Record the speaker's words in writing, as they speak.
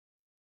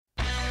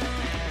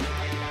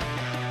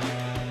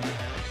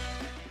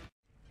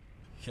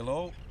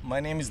Hello, my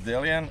name is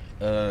Dalien,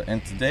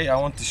 and today I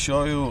want to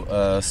show you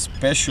a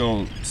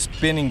special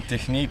spinning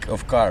technique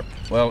of carp.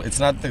 Well, it's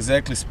not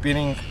exactly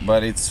spinning,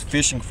 but it's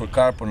fishing for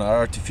carp on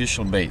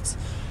artificial baits.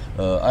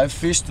 I've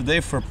fished today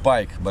for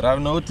pike, but I've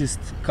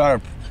noticed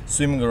carp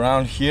swimming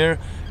around here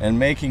and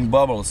making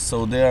bubbles,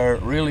 so they are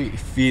really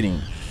feeding.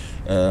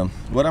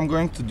 What I'm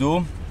going to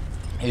do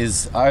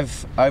is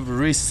I've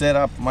reset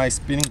up my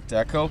spinning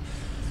tackle,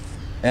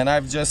 and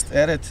I've just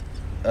added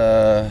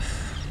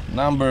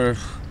number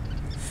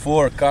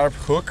 4 carp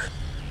hook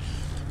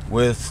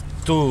with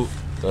 2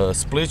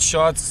 split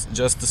shots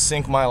just to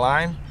sink my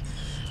line,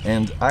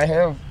 and I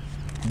have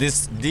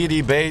this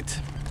DD bait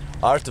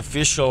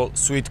artificial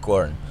sweet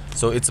corn.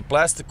 So it's a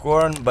plastic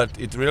corn, but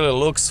it really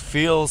looks,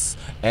 feels,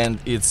 and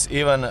it's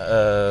even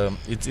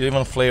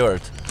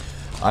flavored.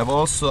 I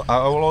will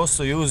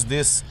also use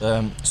this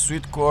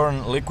sweet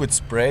corn liquid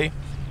spray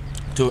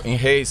to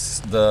enhance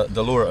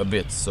the lure a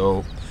bit.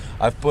 So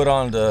I've put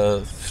on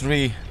the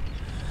three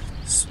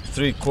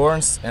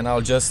corns, and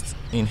I'll just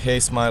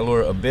enhance my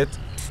lure a bit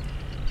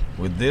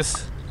with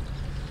this.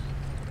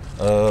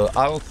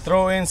 I'll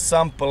throw in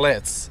some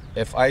pellets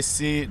if I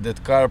see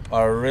that carp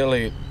are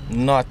really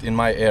not in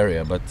my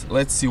area, but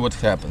let's see what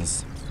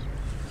happens.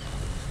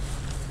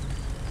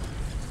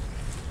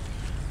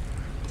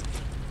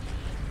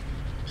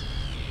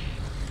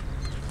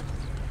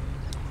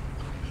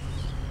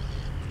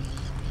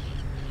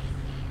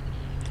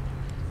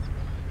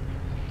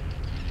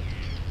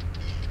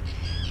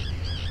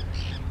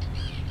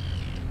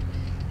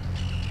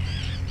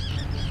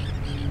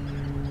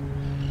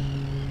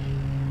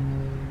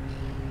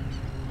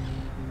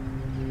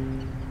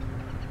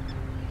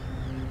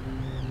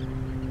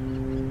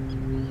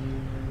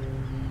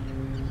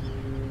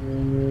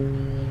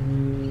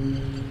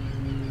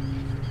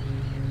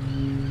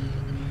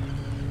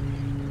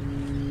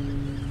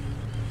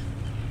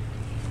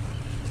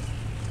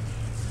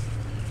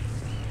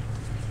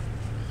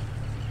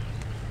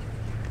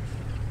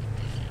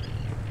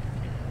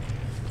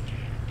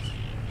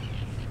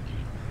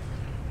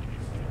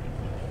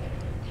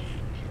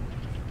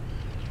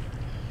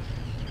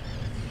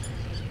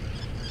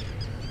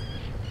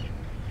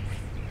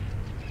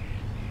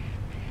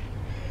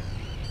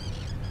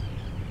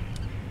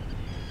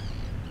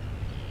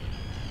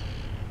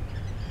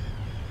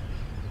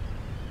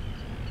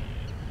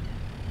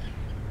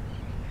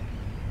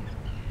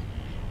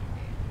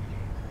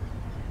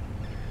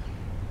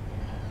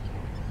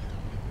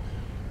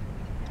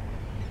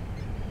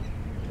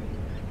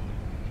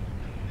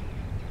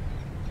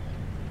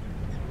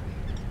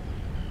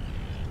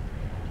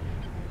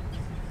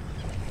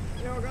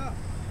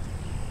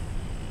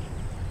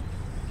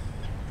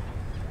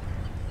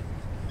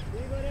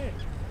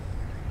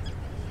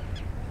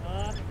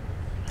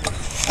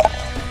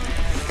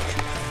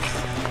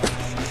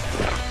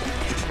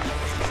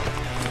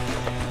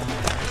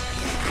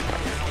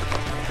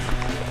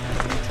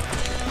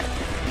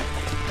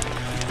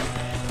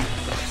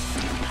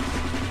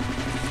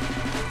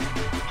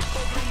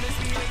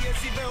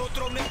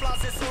 Otrovné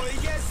pláze svoje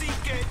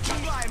jazyke,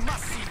 džungla je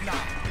masívna.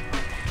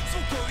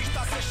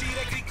 Zvukovišta se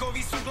šíre,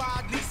 krikoví sú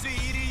vládni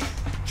svíri,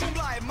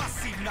 džungla je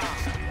masívna.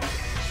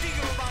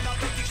 Tigrová na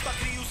petišta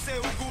kryjú se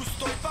u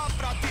gustoj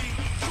papraty,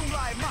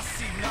 džungla je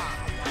masívna.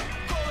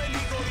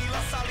 Koleny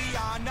gorila sa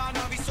liána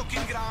na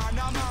vysokým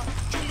gránama,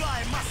 džungla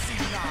je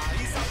masívna.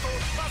 I za to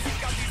vazí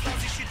každý z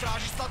nás iši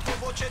tráži sladko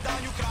voče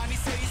daňu, chráni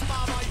se i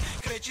spávaj,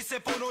 kreči se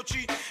po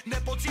noči,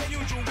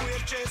 nepodcijenjuj džunglu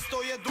jer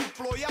često je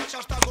duplo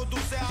jača, šta god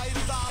se aj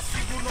dá,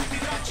 sigurno ti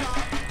vraća.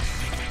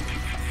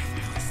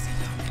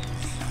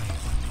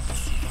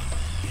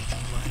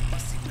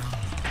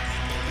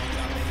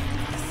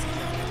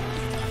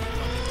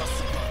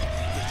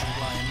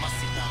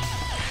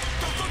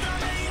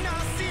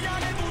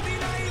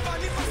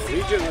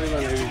 Viđeno ima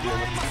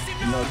neviđeno?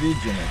 No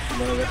viđeno,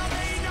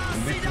 u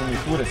biti mi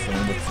fure sam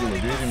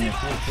ubacili, vidim mi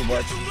fur tu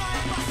bacim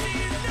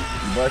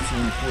i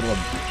bacim mi fur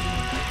odmah.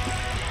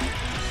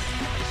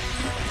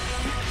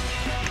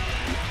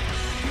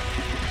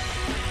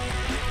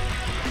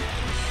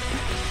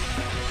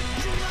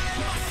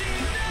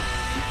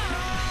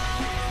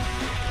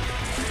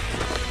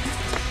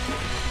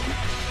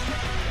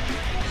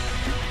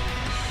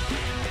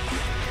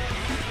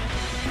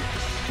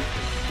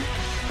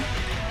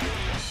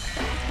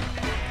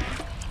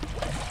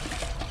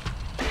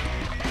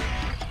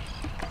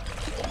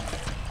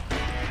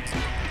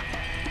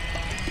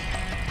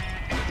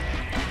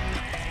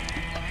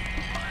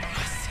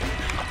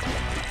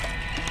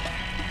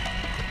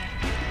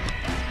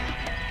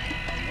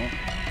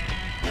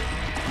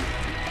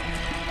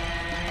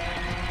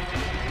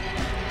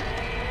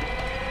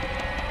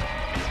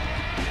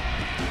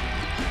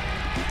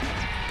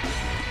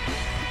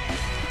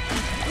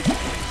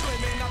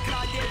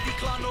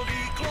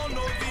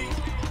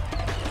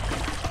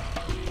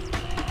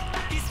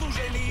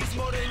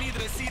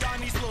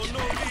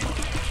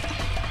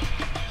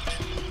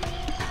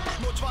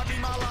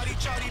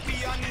 Malaričari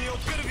pijani od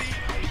krvi,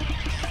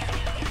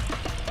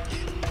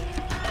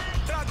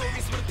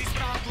 tragovi smrti,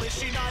 smrad,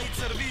 lešina i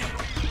crvi.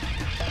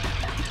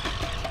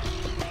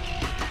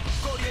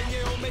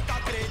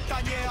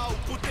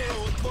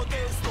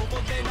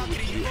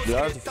 The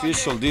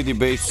artificial DD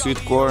bait sweet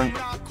corn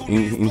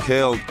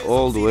inhaled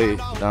all the way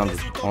down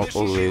all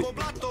the way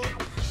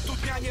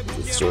to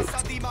the throat.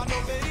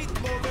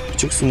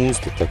 Чак се му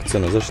уста так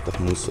цена, защо так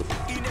мусат?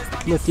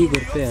 Ма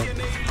тигър пея.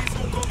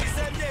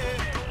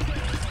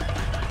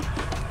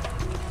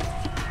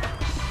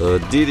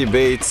 DD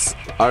baits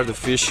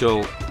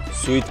artificial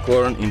sweet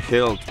corn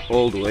inhaled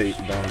all the way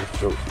down the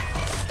throat.